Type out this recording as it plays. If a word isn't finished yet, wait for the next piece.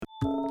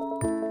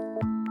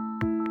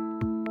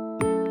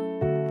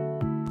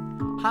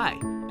Hi,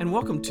 and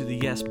welcome to the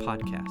Yes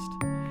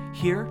Podcast.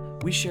 Here,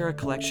 we share a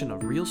collection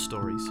of real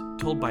stories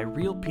told by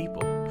real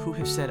people who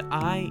have said,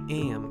 I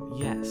am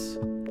yes.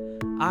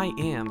 I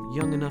am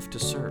young enough to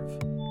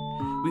serve.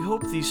 We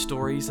hope these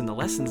stories and the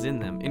lessons in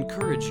them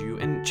encourage you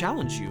and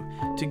challenge you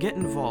to get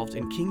involved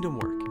in kingdom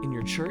work in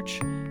your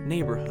church,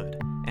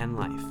 neighborhood, and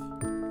life.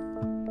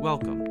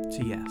 Welcome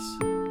to Yes.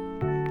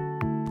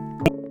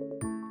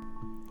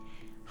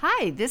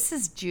 Hi, this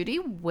is Judy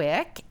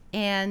Wick,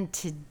 and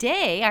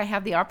today I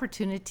have the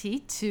opportunity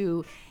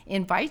to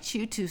invite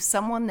you to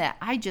someone that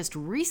I just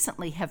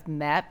recently have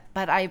met,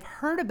 but I've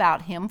heard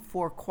about him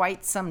for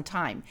quite some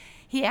time.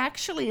 He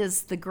actually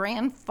is the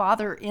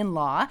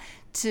grandfather-in-law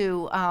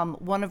to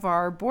one of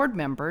our board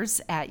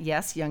members at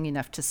Yes, Young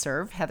Enough to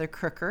Serve, Heather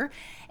Crooker,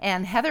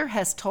 and Heather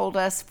has told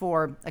us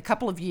for a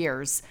couple of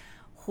years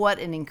what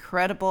an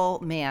incredible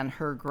man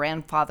her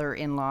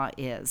grandfather-in-law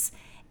is.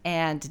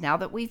 And now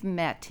that we've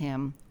met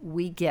him,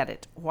 we get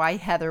it. Why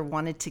Heather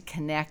wanted to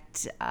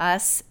connect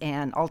us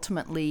and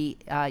ultimately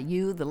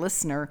you, the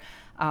listener,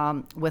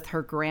 with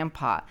her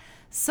grandpa.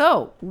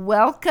 So,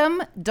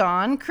 welcome,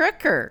 Don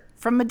Crooker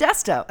from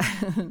Modesto.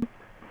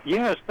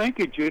 Yes, thank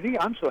you, Judy.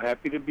 I'm so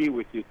happy to be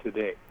with you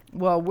today.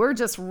 Well, we're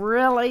just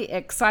really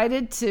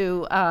excited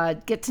to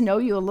get to know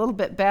you a little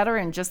bit better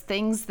and just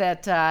things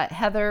that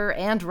Heather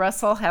and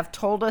Russell have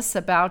told us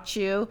about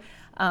you.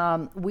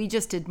 We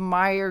just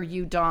admire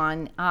you,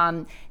 Don.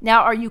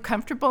 Now, are you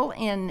comfortable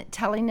in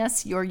telling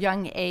us your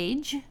young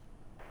age?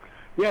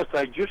 Yes,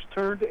 I just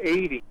turned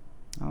 80.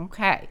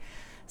 Okay.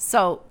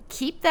 So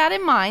keep that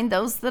in mind,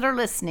 those that are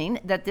listening,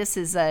 that this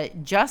is a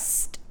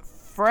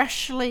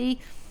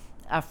freshly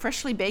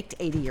baked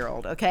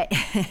 80-year-old, okay?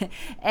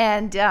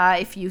 And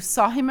if you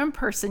saw him in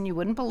person, you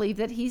wouldn't believe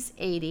that he's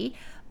 80.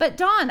 But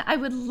Don, I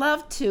would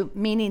love to,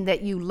 meaning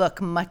that you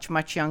look much,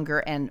 much younger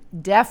and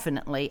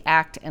definitely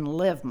act and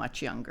live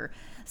much younger.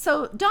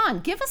 So Don,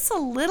 give us a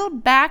little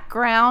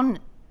background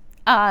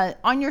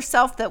on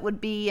yourself that would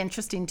be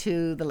interesting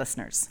to the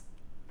listeners.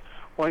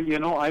 Well, you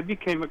know, I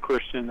became a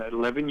Christian at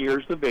 11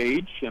 years of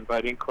age,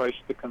 inviting Christ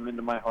to come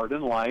into my heart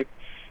and life,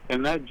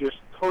 and that just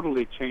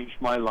totally changed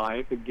my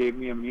life. It gave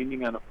me a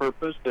meaning and a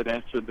purpose that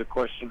answered the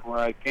question where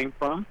I came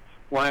from,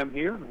 why I'm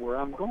here, and where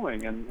I'm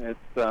going. And it's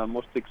the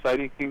most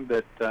exciting thing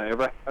that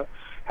ever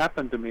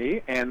happened to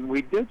me. And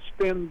we did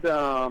spend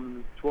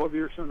 12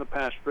 years in the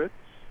pastorate,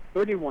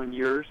 31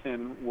 years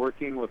in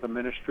working with a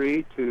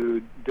ministry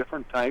to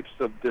different types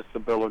of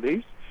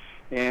disabilities.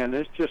 And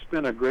it's just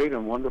been a great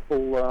and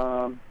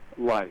wonderful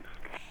life.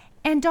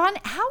 And Don,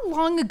 how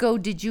long ago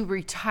did you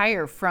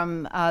retire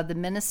from the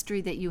ministry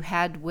that you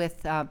had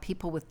with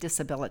people with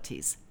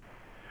disabilities?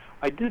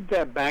 I did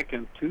that back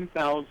in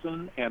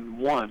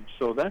 2001,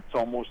 so that's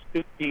almost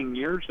 15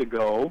 years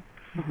ago.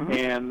 Mm-hmm.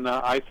 And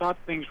I thought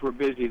things were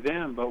busy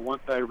then, but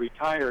once I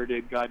retired,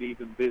 it got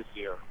even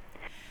busier.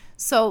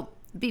 So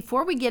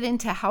before we get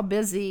into how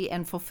busy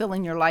and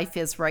fulfilling your life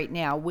is right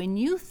now, when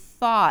you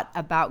thought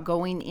about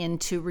going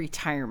into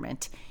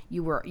retirement,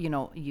 you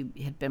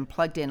had been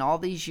plugged in all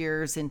these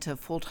years into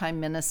full-time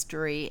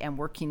ministry and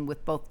working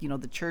with both,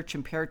 the church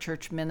and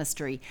parachurch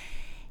ministry.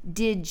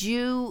 Did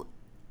you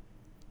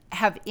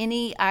have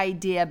any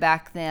idea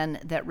back then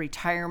that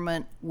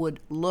retirement would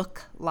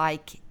look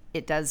like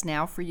it does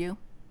now for you?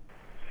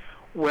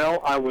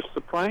 Well, I was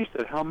surprised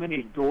at how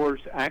many doors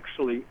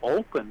actually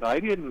opened.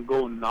 I didn't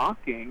go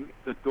knocking.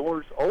 The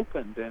doors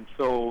opened, and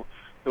so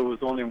there was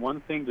only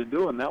one thing to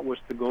do, and that was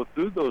to go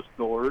through those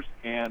doors,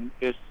 and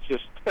it's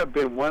just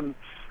been one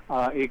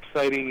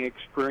exciting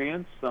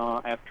experience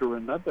after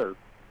another.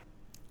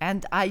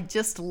 And I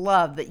just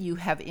love that you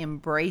have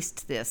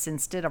embraced this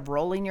instead of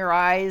rolling your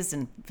eyes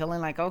and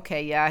feeling like,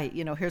 okay, yeah,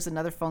 here's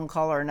another phone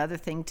call or another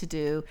thing to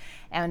do.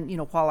 And,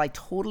 while I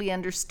totally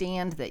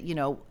understand that,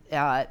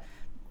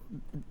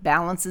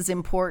 balance is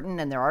important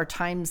and there are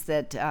times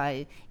that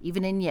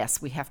even in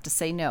yes, we have to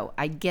say no.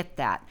 I get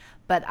that.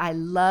 But I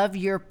love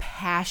your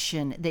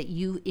passion that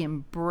you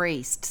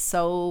embraced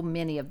so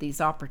many of these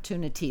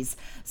opportunities.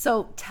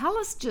 So tell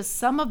us just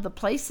some of the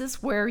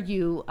places where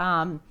you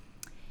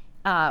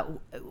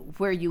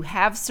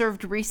have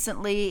served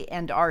recently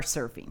and are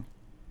serving.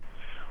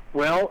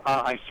 Well,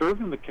 I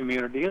serve in the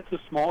community. It's a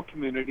small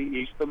community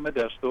east of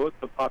Modesto. It's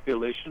a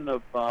population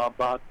of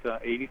about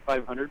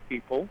 8,500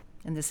 people.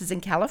 And this is in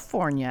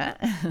California.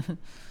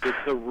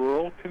 It's a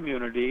rural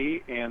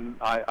community, and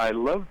I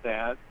love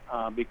that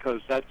because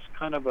that's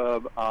kind of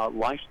a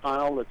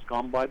lifestyle that's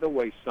gone by the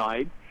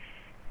wayside.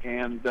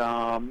 And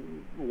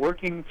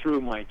working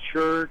through my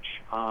church,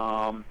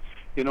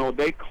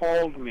 they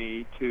called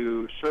me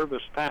to serve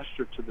as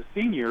pastor to the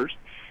seniors,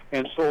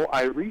 and so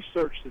I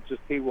researched it to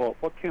see, well,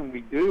 what can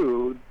we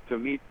do to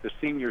meet the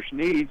seniors'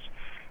 needs?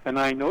 And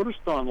I noticed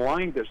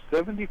online that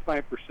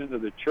 75%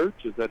 of the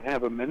churches that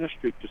have a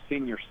ministry to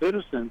senior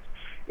citizens,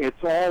 it's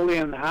all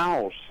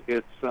in-house.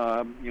 It's,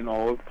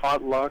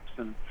 potlucks,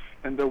 and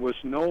there was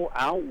no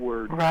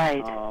outward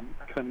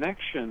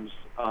connections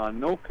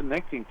no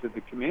connecting to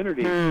the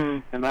community.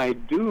 And I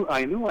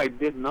knew I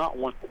did not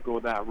want to go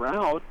that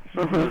route.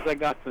 As I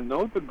got to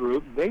know the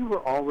group, they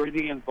were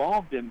already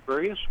involved in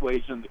various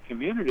ways in the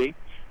community,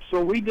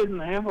 so we didn't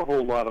have a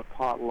whole lot of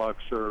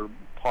potlucks or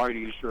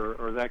parties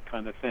or that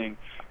kind of thing.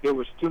 It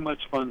was too much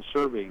fun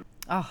serving.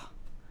 Oh,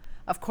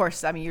 of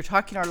course. I mean, you're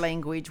talking our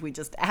language. We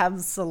just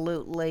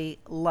absolutely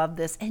love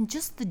this. And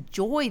just the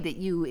joy that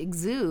you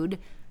exude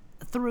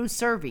through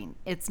serving.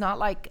 It's not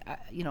like, I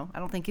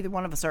don't think either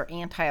one of us are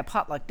anti a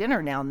potluck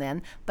dinner now and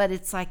then, but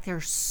it's like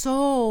there's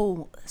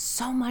so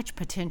much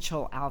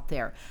potential out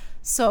there.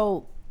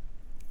 So,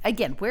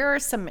 again, where are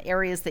some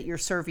areas that you're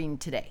serving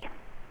today?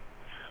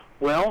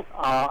 Well,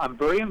 I'm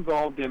very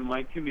involved in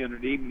my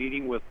community,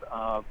 meeting with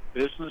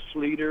business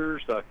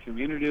leaders,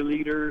 community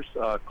leaders,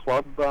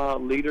 club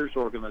leaders,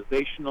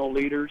 organizational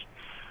leaders,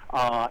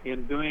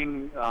 in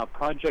doing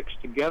projects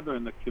together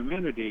in the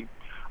community.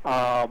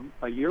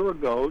 A year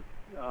ago,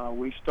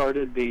 we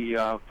started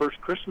the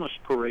first Christmas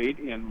parade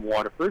in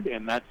Waterford,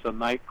 and that's a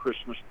night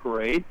Christmas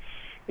parade.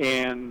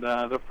 And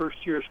the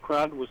first year's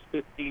crowd was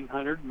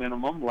 1,500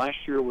 minimum.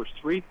 Last year was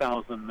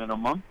 3,000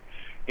 minimum.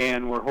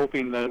 And we're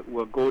hoping that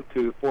we'll go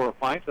to 4,000 or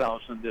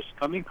 5,000 this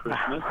coming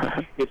Christmas.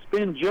 It's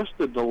been just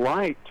a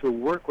delight to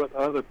work with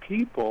other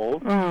people.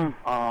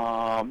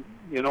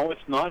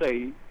 It's not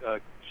a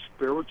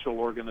spiritual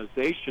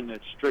organization.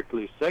 It's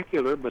strictly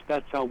secular, but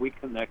that's how we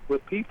connect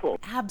with people.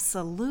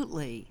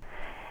 Absolutely.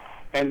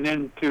 And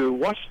then to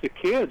watch the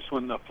kids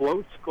when the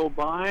floats go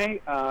by,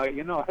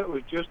 it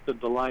was just a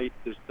delight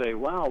to say,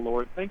 wow,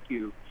 Lord, thank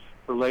you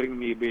for letting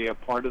me be a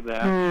part of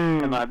that.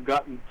 And I've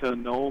gotten to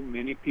know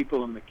many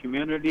people in the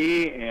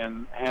community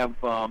and have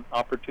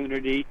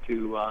opportunity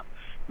to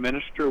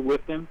minister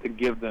with them, to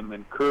give them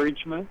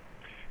encouragement,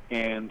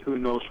 and who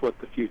knows what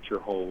the future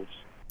holds.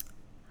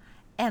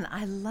 And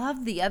I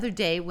love the other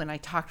day when I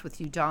talked with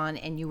you, Don,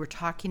 and you were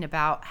talking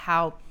about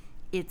how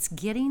it's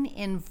getting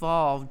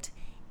involved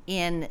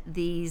in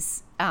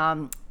these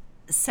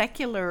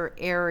secular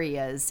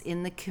areas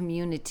in the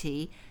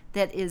community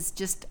that is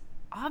just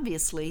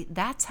obviously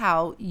that's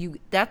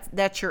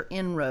your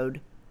inroad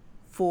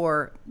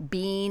for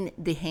being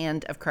the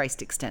hand of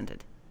Christ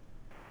extended.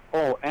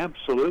 Oh,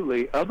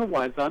 absolutely.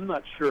 Otherwise, I'm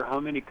not sure how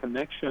many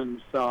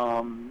connections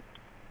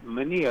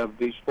many of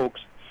these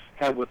folks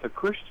have with a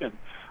Christian.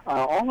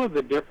 All of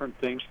the different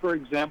things. For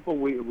example,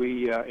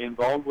 we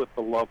involved with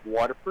the Love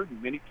Waterford.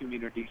 Many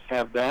communities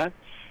have that,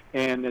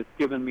 and it's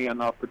given me an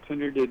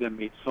opportunity to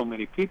meet so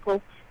many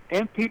people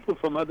and people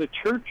from other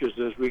churches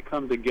as we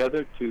come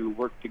together to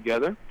work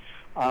together.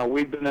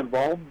 We've been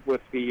involved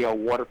with the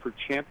Waterford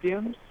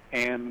Champions,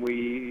 and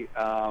we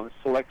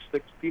select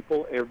 6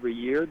 people every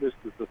year. This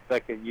is the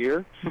second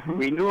year.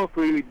 We knew if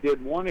we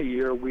did one a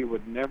year, we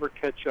would never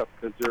catch up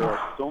because there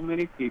are so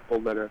many people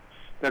that are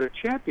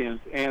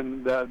champions.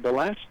 And the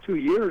last 2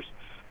 years,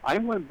 I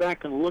went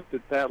back and looked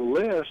at that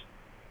list,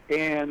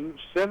 and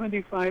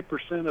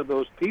 75% of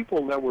those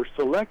people that were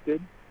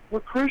selected were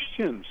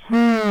Christians.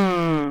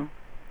 Wow.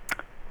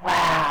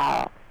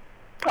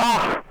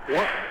 Oh.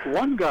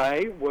 One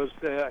guy was,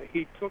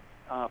 he took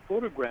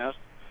photographs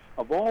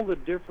of all the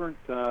different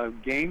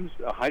games,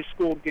 high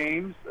school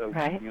games,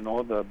 right.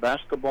 The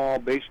basketball,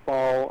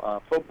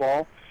 baseball,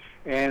 football,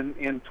 and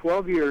in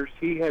 12 years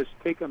he has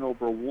taken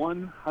over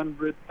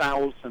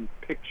 100,000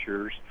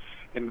 pictures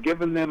and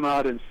given them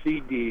out in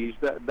CDs.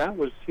 That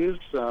was his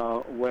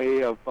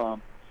way of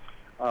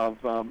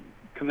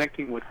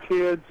connecting with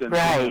kids and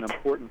being an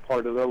important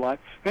part of their life.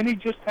 And he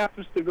just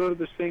happens to go to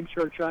the same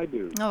church I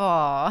do.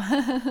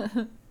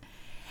 Oh.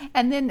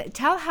 And then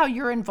tell how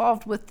you're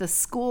involved with the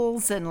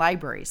schools and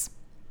libraries.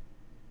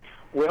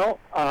 Well,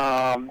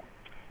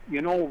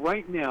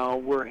 right now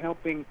we're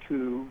helping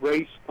to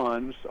raise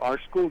funds. Our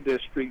school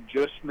district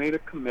just made a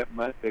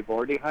commitment. They've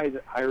already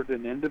hired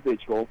an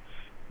individual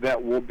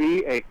that will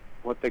be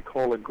what they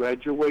call a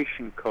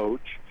graduation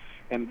coach,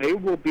 and they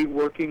will be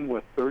working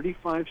with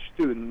 35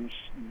 students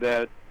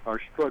that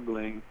are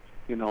struggling,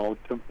 to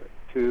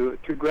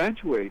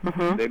graduate.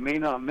 They may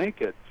not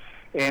make it.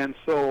 And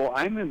so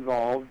I'm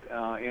involved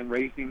in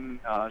raising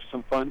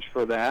some funds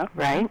for that.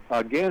 Right.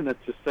 Again,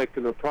 it's a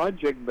secular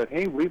project, but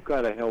hey, we've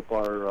got to help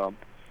our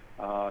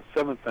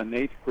 7th and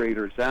 8th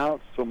graders out,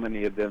 so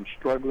many of them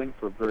struggling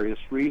for various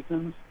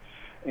reasons.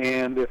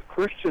 And if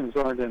Christians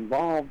aren't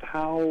involved,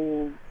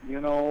 how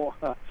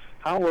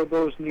are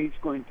those needs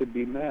going to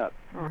be met?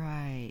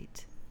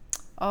 Right.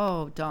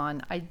 Oh,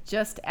 Don, I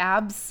just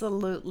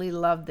absolutely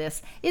love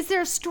this. Is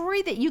there a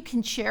story that you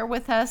can share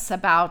with us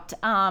about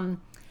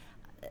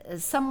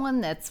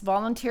someone that's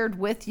volunteered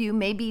with you?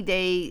 Maybe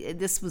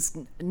this was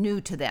new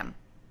to them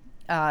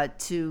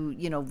to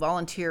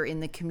volunteer in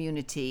the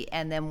community,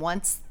 and then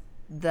once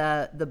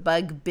the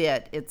bug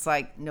bit, it's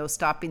like no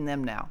stopping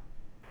them now.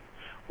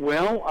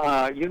 Well,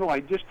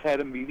 I just had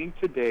a meeting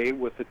today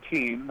with a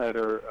team that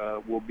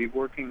will be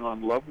working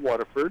on Love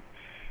Waterford,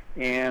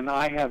 and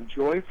I have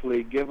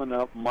joyfully given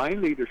up my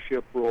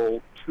leadership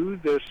role to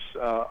this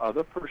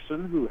other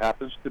person who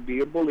happens to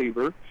be a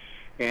believer.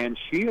 And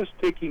she is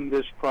taking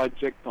this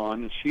project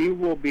on, and she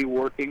will be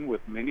working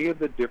with many of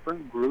the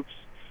different groups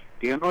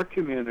in our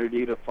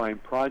community to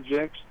find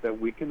projects that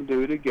we can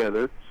do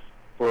together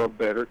for a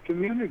better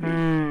community.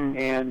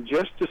 And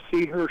just to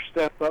see her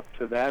step up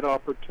to that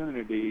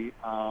opportunity,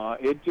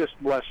 it just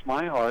blessed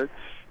my heart.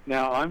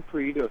 Now I'm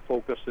free to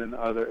focus in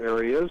other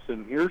areas,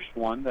 and here's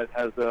one that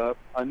has a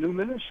new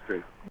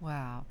ministry.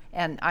 Wow.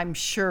 And I'm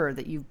sure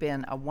that you've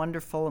been a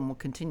wonderful and will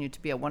continue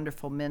to be a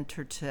wonderful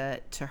mentor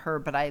to her.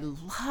 But I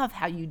love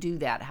how you do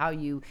that, how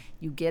you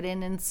get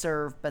in and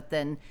serve, but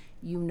then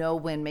you know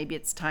when maybe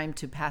it's time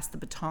to pass the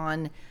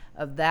baton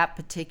of that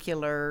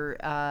particular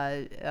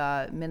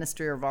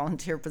ministry or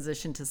volunteer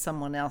position to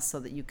someone else so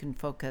that you can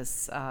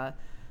focus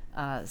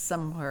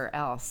somewhere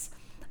else.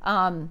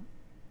 I'm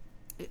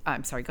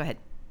sorry, go ahead.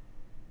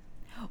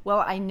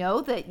 Well, I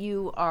know that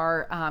you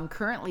are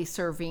currently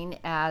serving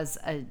as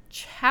a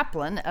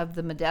chaplain of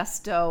the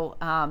Modesto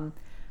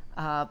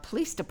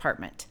Police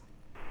Department.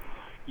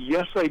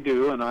 Yes, I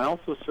do, and I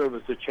also serve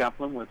as a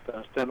chaplain with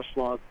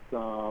Stanislaus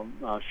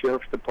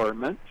Sheriff's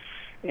Department,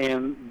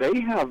 and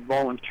they have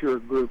volunteer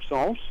groups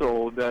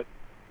also that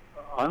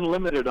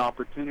unlimited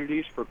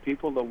opportunities for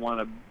people that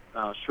want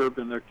to serve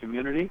in their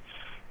community.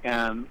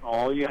 And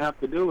all you have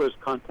to do is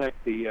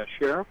contact the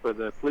sheriff or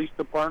the police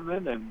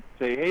department and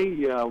say,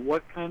 hey,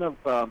 what kind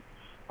of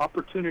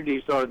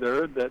opportunities are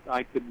there that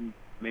I could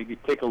maybe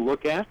take a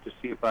look at to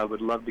see if I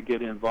would love to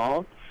get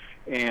involved.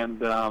 And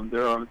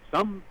there are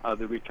some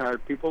other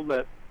retired people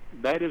that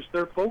is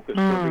their focus,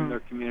 serving their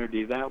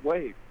community that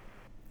way.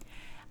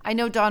 I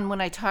know, Don,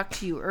 when I talked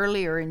to you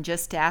earlier and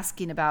just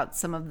asking about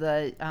some of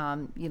the,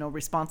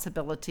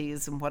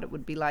 responsibilities and what it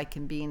would be like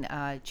in being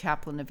a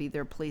chaplain of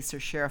either police or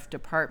sheriff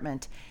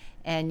department,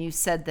 and you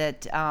said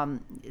that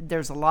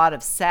there's a lot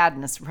of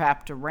sadness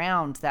wrapped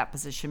around that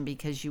position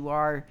because you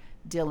are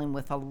dealing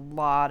with a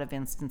lot of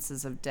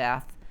instances of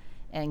death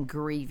and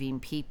grieving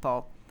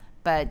people.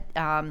 But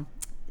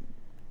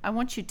I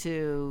want you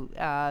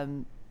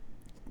to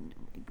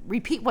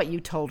repeat what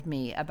you told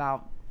me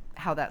about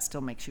how that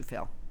still makes you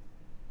feel.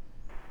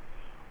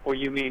 Or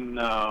you mean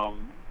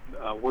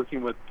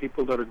working with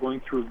people that are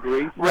going through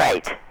grief?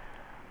 Right.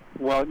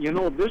 Well,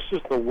 this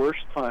is the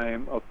worst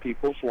time of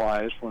people's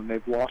lives when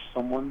they've lost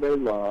someone they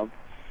love,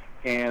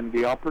 and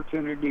the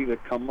opportunity to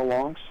come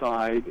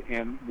alongside,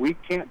 and we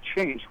can't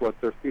change what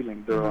they're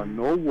feeling. There are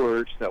no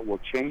words that will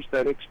change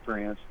that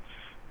experience,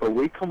 but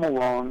we come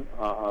along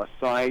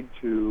side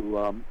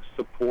to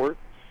support,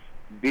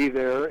 be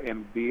there,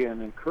 and be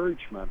an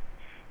encouragement.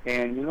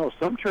 And,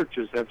 some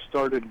churches have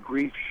started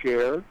Grief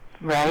Share.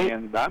 Right.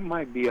 And that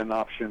might be an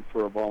option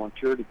for a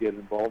volunteer to get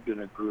involved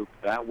in a group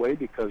that way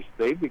because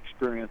they've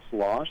experienced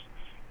loss,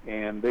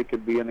 and they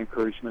could be an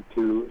encouragement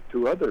to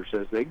others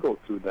as they go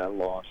through that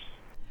loss.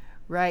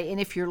 Right. And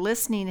if you're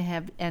listening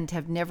and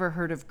have never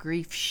heard of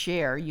Grief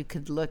Share, you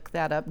could look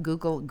that up,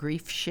 Google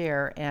Grief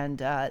Share, and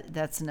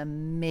that's an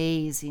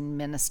amazing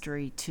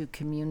ministry to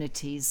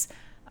communities.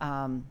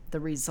 The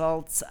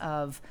results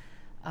of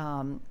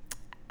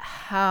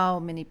how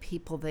many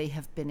people they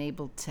have been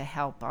able to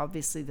help.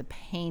 Obviously, the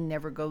pain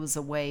never goes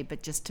away,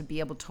 but just to be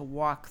able to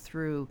walk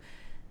through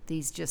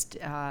these just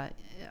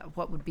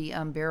what would be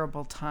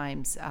unbearable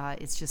times,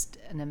 it's just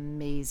an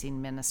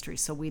amazing ministry.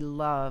 So we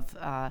love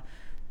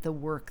the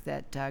work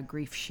that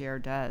Grief Share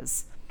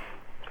does.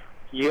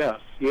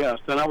 Yes.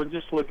 And I was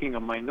just looking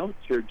at my notes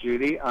here,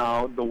 Judy.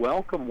 The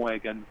Welcome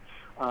Wagon,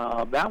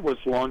 that was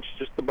launched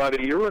just about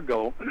a year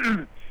ago.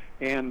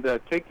 And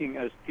taking,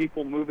 as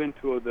people move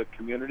into the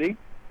community,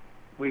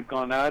 we've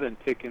gone out and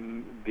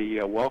taken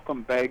the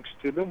welcome bags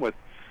to them with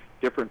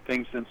different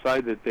things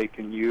inside that they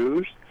can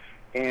use.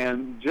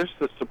 And just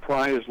the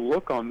surprised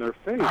look on their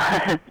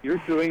face.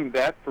 You're doing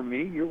that for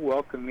me? You're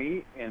welcoming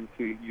me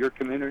into your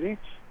community?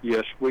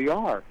 Yes, we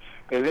are.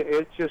 And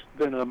it's just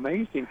been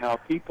amazing how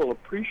people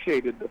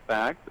appreciated the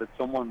fact that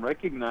someone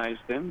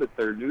recognized them, that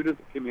they're new to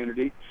the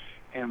community,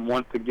 and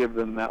want to give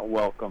them that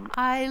welcome.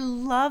 I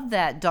love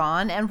that,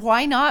 Don. And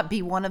why not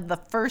be one of the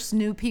first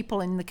new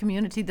people in the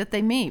community that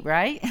they meet,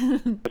 right?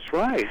 That's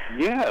right,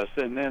 yes.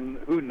 And then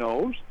who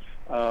knows,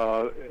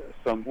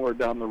 somewhere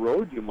down the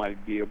road you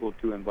might be able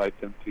to invite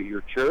them to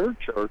your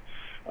church, or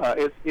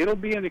it'll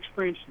be an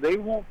experience they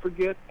won't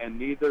forget, and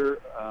neither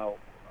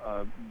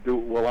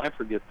will I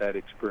forget that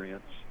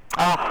experience.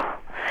 Oh.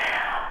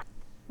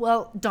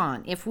 Well,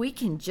 Don, if we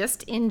can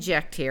just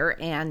inject here,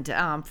 and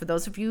for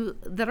those of you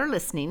that are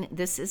listening,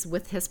 this is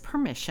with his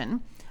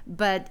permission,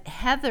 but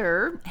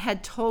Heather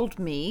had told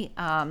me,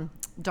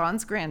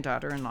 Don's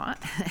granddaughter-in-law,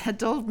 had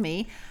told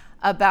me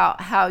about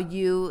how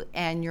you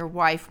and your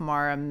wife,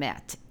 Mara,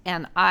 met.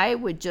 And I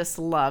would just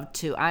love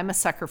to, I'm a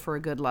sucker for a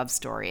good love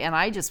story, and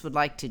I just would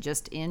like to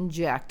just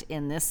inject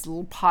in this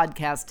little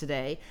podcast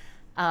today.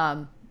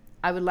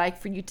 I would like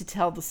for you to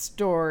tell the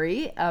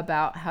story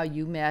about how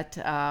you met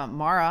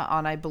Mara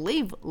on, I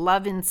believe,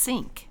 Love in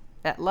Sync.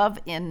 At Love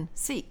in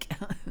Seek.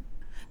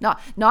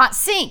 Not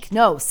Sync.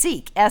 No,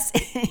 Seek.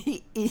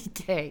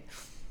 S-E-E-K.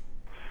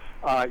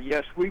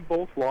 Yes, we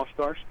both lost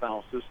our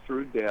spouses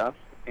through death,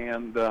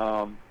 and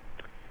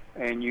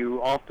And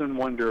you often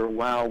wonder,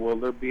 wow, will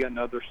there be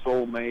another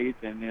soulmate?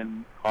 And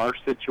in our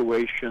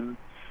situation,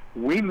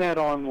 we met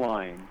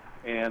online.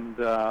 And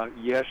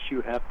yes,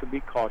 you have to be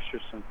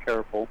cautious and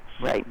careful.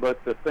 Right.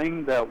 But the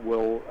thing that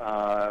will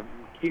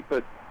keep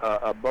it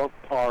above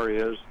par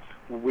is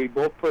we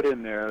both put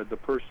in there the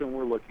person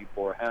we're looking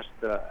for has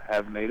to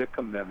have made a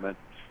commitment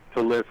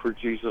to live for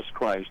Jesus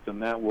Christ,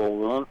 and that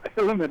will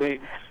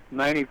eliminate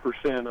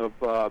 90%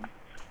 of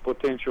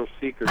potential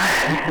seekers.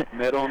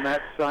 Met on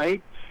that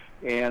site,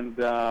 and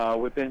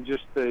within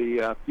just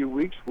a few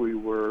weeks we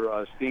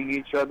were seeing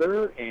each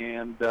other,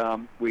 and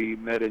we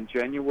met in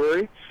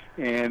January,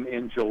 and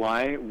in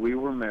July we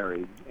were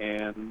married,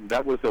 and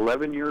that was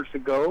 11 years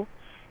ago,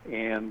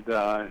 and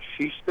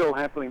she's still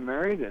happily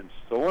married, and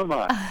so am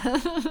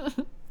I.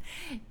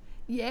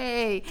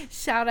 Yay.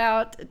 Shout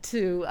out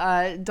to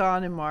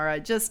Don and Mara.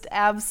 Just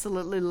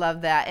absolutely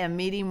love that. And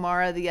meeting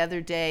Mara the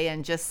other day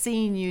and just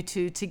seeing you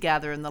two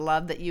together and the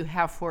love that you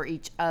have for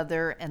each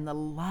other and the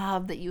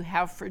love that you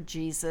have for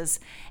Jesus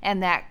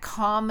and that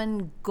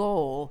common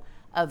goal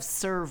of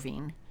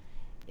serving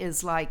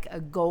is like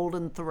a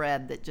golden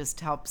thread that just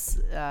helps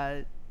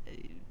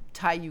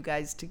tie you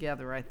guys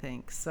together, I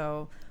think.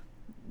 So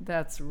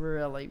that's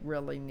really,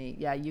 really neat.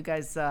 Yeah, you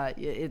guys,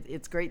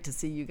 it's great to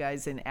see you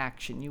guys in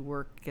action. You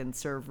work and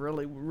serve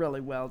really,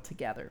 really well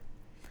together.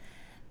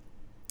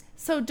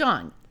 So,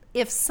 Don,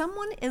 if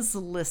someone is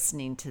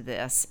listening to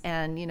this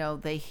and,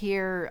 they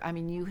hear,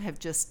 you have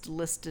just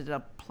listed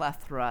a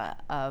plethora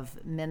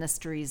of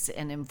ministries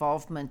and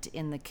involvement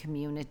in the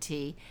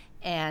community.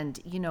 And,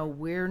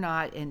 we're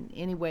not in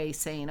any way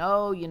saying,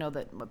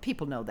 that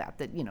people know that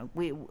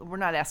we're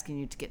not asking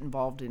you to get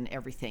involved in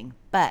everything.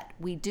 But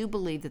we do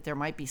believe that there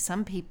might be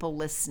some people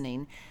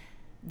listening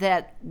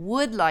that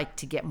would like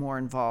to get more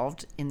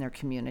involved in their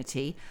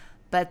community,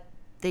 but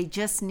they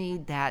just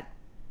need that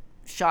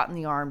shot in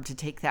the arm to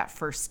take that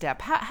first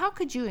step. How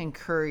could you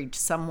encourage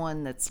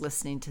someone that's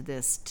listening to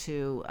this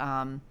to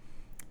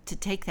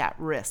take that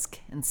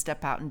risk and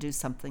step out and do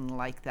something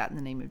like that in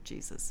the name of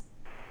Jesus?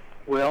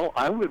 Well,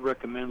 I would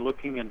recommend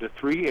looking into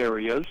 3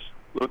 areas: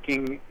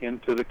 looking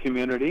into the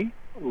community,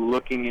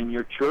 looking in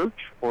your church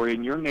or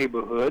in your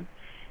neighborhood.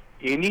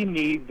 Any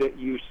need that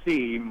you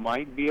see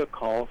might be a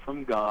call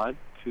from God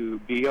to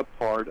be a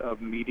part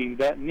of meeting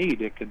that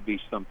need. It could be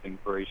something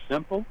very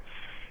simple.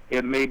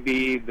 It may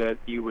be that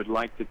you would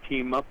like to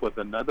team up with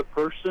another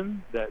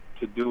person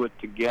to do it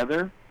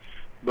together.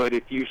 But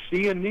if you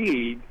see a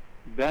need,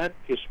 that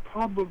is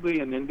probably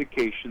an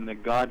indication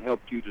that God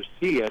helped you to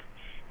see it,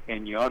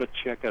 and you ought to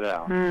check it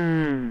out.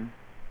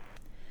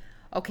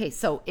 Okay,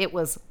 so it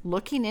was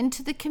looking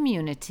into the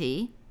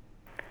community.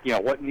 Yeah,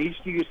 what needs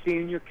do you see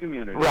in your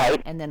community?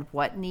 Right. And then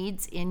what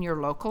needs in your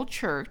local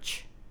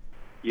church.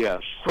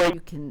 Yes. Where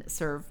you can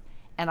serve.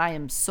 And I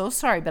am so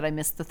sorry, but I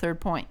missed the third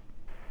point.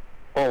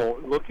 Oh,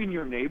 look in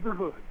your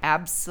neighborhood.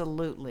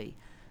 Absolutely.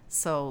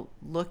 So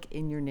look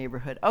in your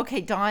neighborhood.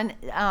 Okay, Don,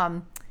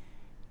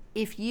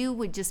 if you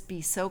would just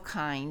be so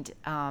kind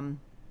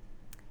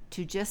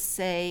to just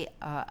say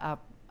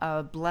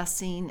a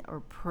blessing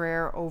or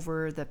prayer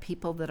over the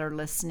people that are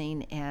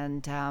listening.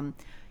 And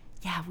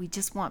we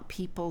just want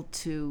people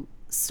to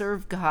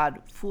serve God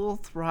full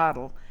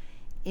throttle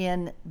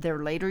in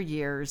their later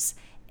years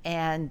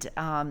and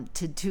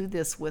to do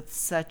this with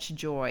such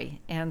joy.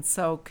 And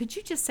so could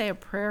you just say a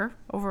prayer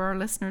over our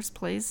listeners,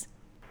 please?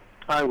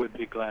 I would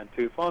be glad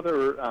to.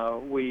 Father,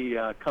 we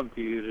come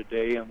to you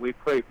today and we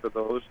pray for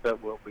those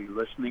that will be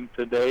listening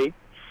today.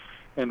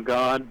 And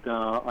God,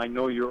 I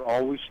know you're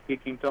always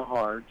speaking to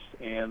hearts,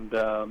 and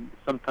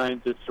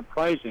sometimes it's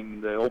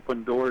surprising the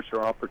open doors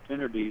or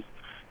opportunities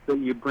that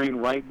you bring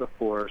right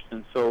before us.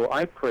 And so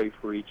I pray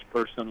for each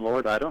person,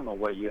 Lord. I don't know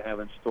what you have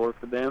in store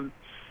for them,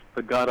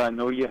 but God, I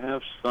know you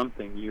have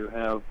something. You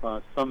have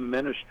some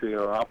ministry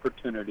or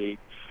opportunity,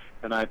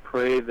 and I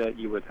pray that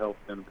you would help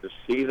them to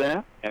see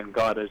that. And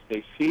God, as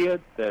they see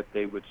it, that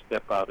they would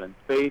step out in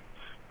faith,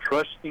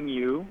 trusting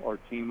you, or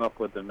team up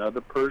with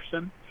another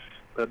person.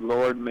 But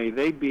Lord, may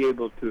they be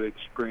able to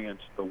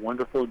experience the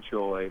wonderful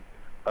joy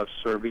of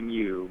serving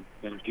you.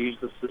 In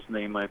Jesus'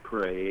 name I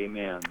pray,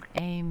 amen.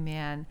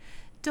 Amen.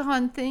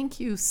 Don,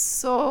 thank you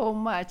so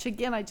much.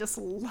 Again, I just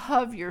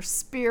love your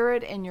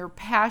spirit and your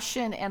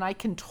passion, and I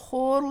can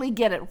totally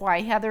get it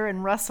why Heather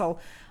and Russell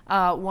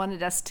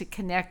wanted us to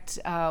connect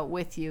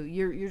with you.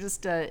 You're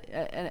just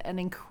an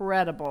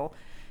incredible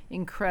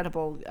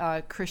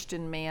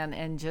Christian man,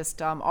 and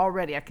just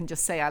already I can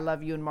just say I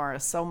love you and Mara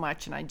so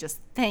much, and I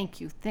just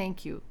thank you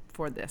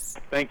for this.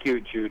 Thank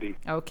you, Judy.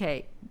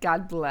 Okay,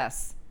 God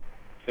bless.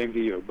 Same to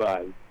you.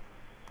 Bye.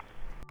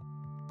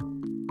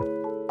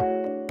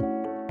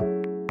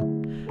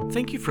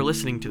 Thank you for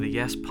listening to the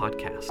Yes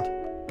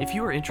Podcast. If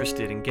you are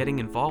interested in getting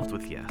involved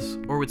with Yes,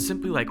 or would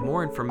simply like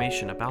more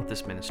information about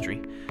this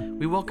ministry,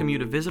 we welcome you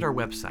to visit our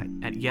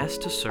website at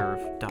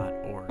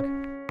yestoserve.org.